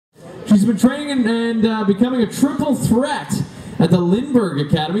She's been training and becoming a triple threat at the Lindbergh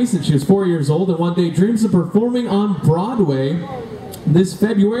Academy since she was 4 years old, and one day dreams of performing on Broadway. This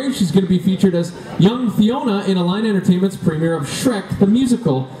February, she's going to be featured as young Fiona in Align Entertainment's premiere of Shrek the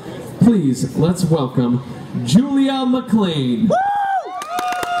Musical. Please, let's welcome Julia MacLean.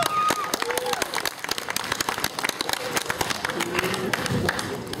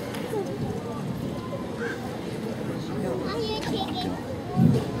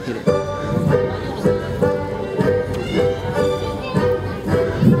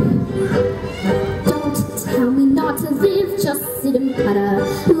 Just sit and putter.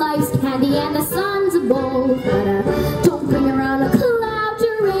 Life's candy and the sun's a bowl of butter. Don't bring around a cloud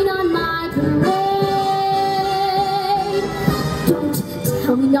to rain on my parade. Don't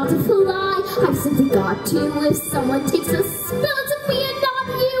tell me not to fly. I've simply got to. If someone takes a spill, it's me and not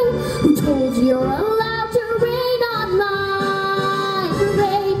you. Who told you you're allowed to rain on my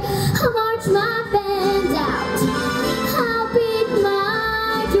parade? I'll march my band out. I'll beat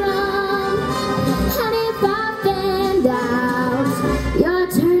my drum. And if I bend out, your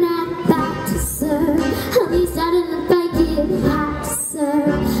turn at back to serve. At least I didn't beg it back to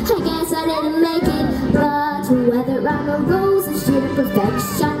serve. I guess I didn't make it, but whether I'm a rose of sheer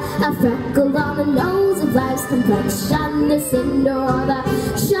perfection, a freckle on the nose of life's complexion, the cinder or the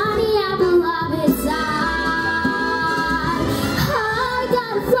shiny apple of its eye, I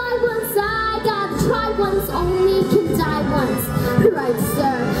gotta fly once, I gotta try once, only can die once, right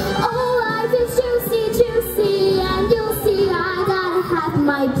sir? Oh, life is juicy, juicy, and you'll see I gotta have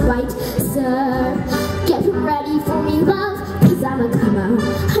my bite, sir. Get ready for me, love, cause I'm a comer.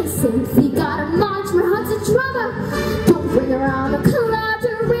 I simply gotta